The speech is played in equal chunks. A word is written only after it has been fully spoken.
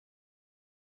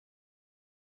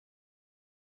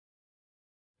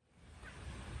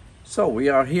So we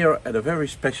are here at a very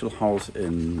special house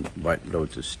in White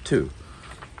Lotus 2.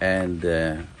 And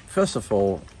first of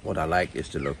all, what I like is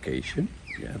the location.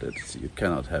 Yeah, you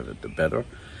cannot have it better.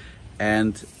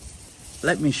 And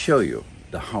let me show you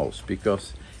the house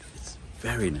because it's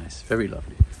very nice, very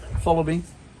lovely. Follow me.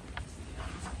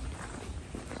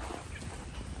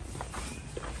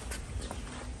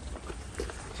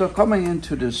 So coming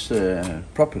into this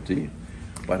property,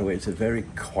 by the way, it's a very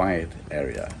quiet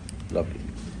area, lovely.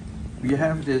 We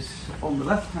have this, on the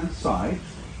left hand side,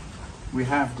 we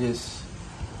have this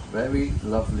very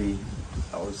lovely,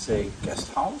 I would say,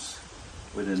 guest house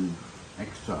with an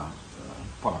extra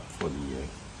park for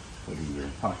the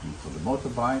parking for the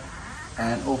motorbike,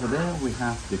 and over there we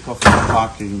have the covered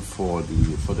parking for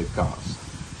the cars.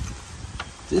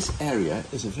 This area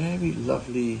is a very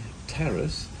lovely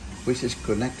terrace which is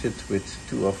connected with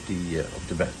two of the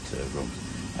bedrooms.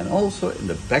 And also in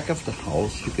the back of the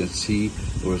house you can see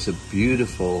there is a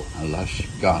beautiful and lush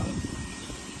garden.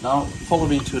 Now follow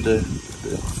me to the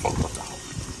front of the house.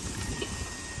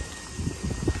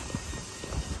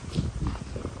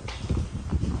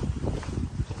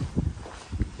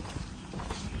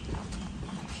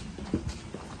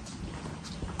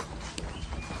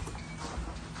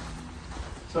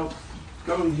 So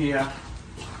going here,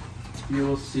 you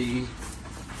will see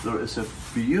there is a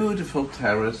beautiful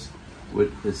terrace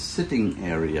with a sitting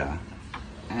area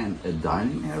and a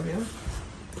dining area.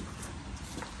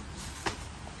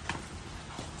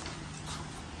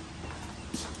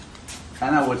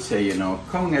 And I would say, you know,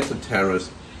 coming at the terrace,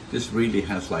 this really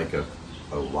has like a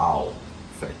wow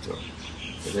factor.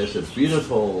 It has a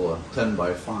beautiful 10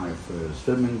 by 5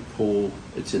 swimming pool.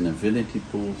 It's an infinity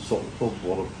pool, saltwater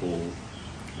water pool,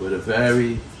 with a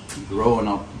very grown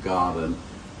up garden,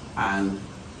 and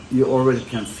you already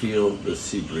can feel the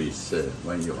sea breeze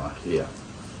when you are here.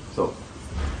 So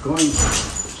going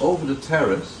over the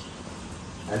terrace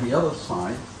at the other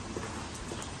side,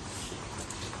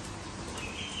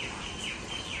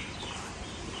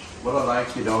 what I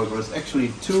like, you know, there's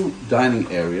actually two dining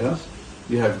areas.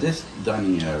 You have this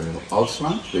dining area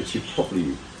outside, which you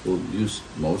probably will use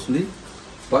mostly,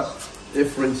 but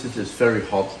if for instance it's very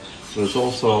hot, there's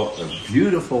also a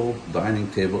beautiful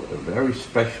dining table, a very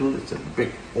special, it's a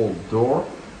big old door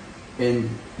in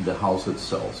the house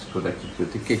itself, connected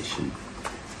with the kitchen.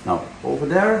 Now over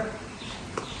there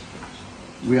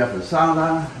we have the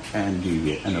sala and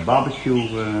a barbecue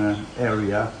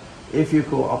area. If you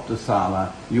go up the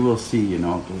sala, you will see, you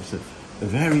know, there's a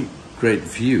very great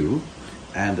view,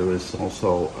 and there is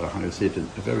also, how you say it, a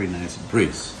very nice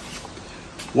breeze.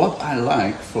 What I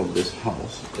like from this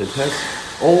house, it has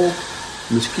all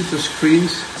mosquito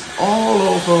screens all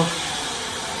over.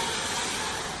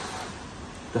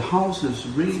 The house is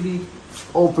really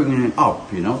opening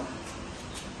up, you know.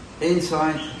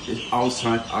 Inside is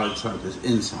outside, outside is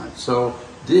inside. So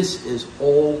this is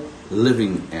all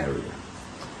living area.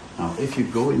 Now if you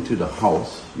go into the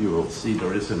house, you will see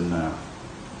there is a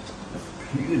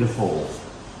beautiful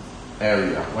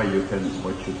area where you can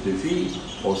watch your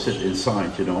TV or sit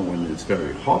inside, you know, when it's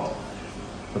very hot.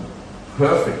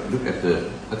 Perfect. Look at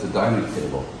the dining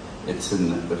table. It's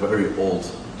in a very old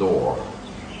door.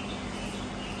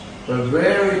 A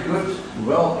very good,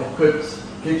 well-equipped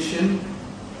kitchen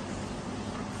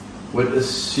with a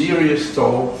serious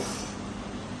stove,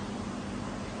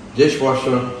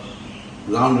 dishwasher,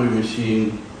 laundry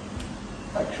machine,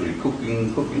 actually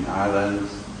cooking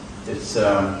islands. It's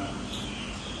a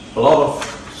lot of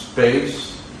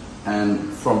space,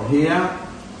 and from here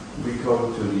we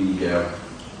go to the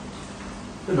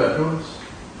bedrooms.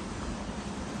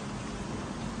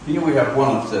 Here we have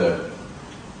one of the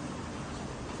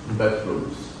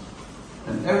bedrooms,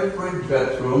 and every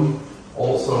bedroom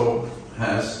also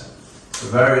has a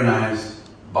very nice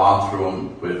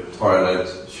bathroom with toilet,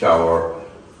 shower,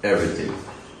 everything.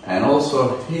 And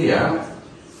also here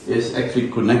is actually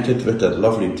connected with that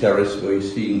lovely terrace where you're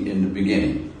seeing in the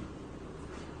beginning.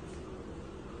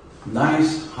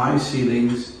 Nice high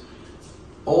ceilings,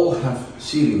 all have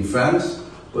ceiling fans,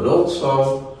 but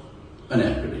also an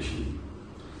air conditioning.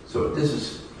 So this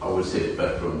is, I would say,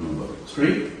 bedroom number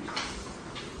 3.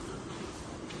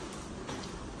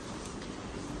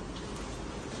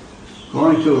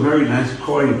 Going to a very nice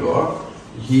corridor,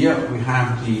 here we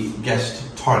have the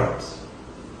guest toilet.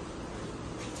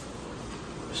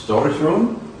 Storage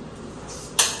room.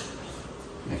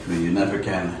 Actually, you never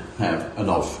can have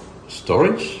enough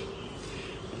storage.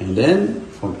 And then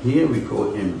from here we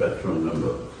go in bedroom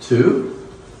number 2.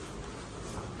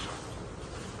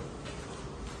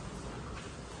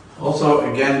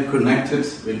 Also again connected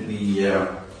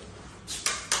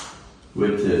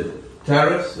with the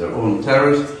terrace, their own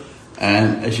terrace,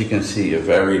 And as you can see, a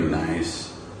very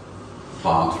nice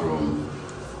bathroom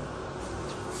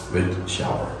with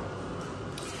shower.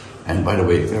 And by the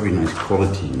way, very nice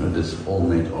quality. You know, this is all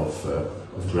made of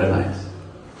granite.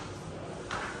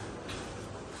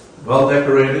 Well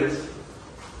decorated.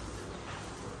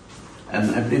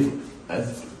 And I believe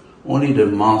only the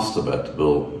master bed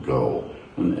will go.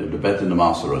 And the bed in the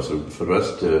master bed. So for the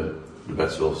rest, the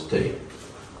beds will stay.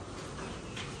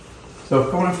 So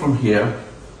coming from here,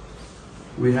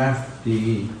 we have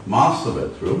the master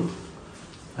bedroom.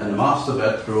 And the master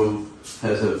bedroom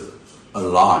has a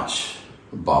large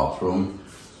bathroom,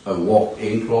 a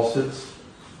walk-in closet,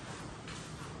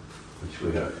 which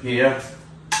we have here,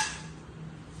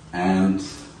 and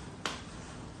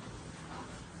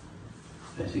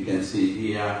as you can see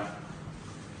here,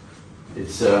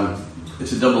 it's a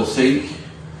double sink,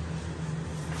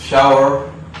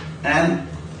 shower, and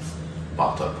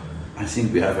bathtub. I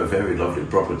think we have a very lovely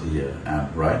property here,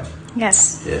 right?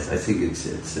 Yes. Yes, I think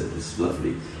it's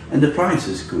lovely, and the price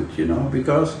is good, you know,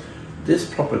 because this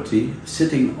property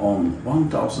sitting on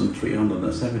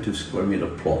 1,372 square meter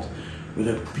plot with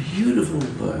a beautiful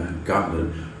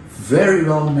garden, very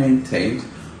well maintained.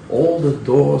 All the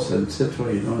doors and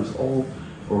etc. You know, it's all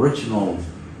original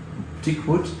teak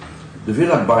wood. The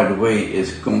villa, by the way,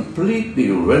 is completely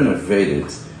renovated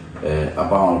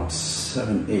about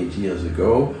 7-8 years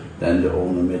ago. Then the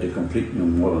owner made a complete new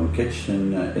modern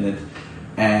kitchen in it,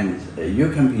 and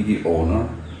you can be the owner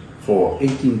for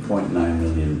 18.9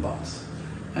 million baht.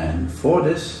 And for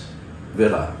this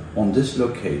villa on this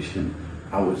location,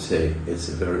 I would say it's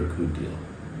a very good deal.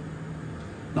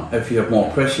 Now, if you have more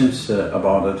questions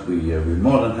about it, we're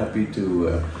more than happy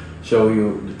to show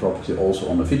you the property also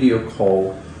on a video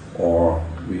call, or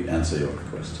we answer your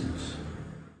questions.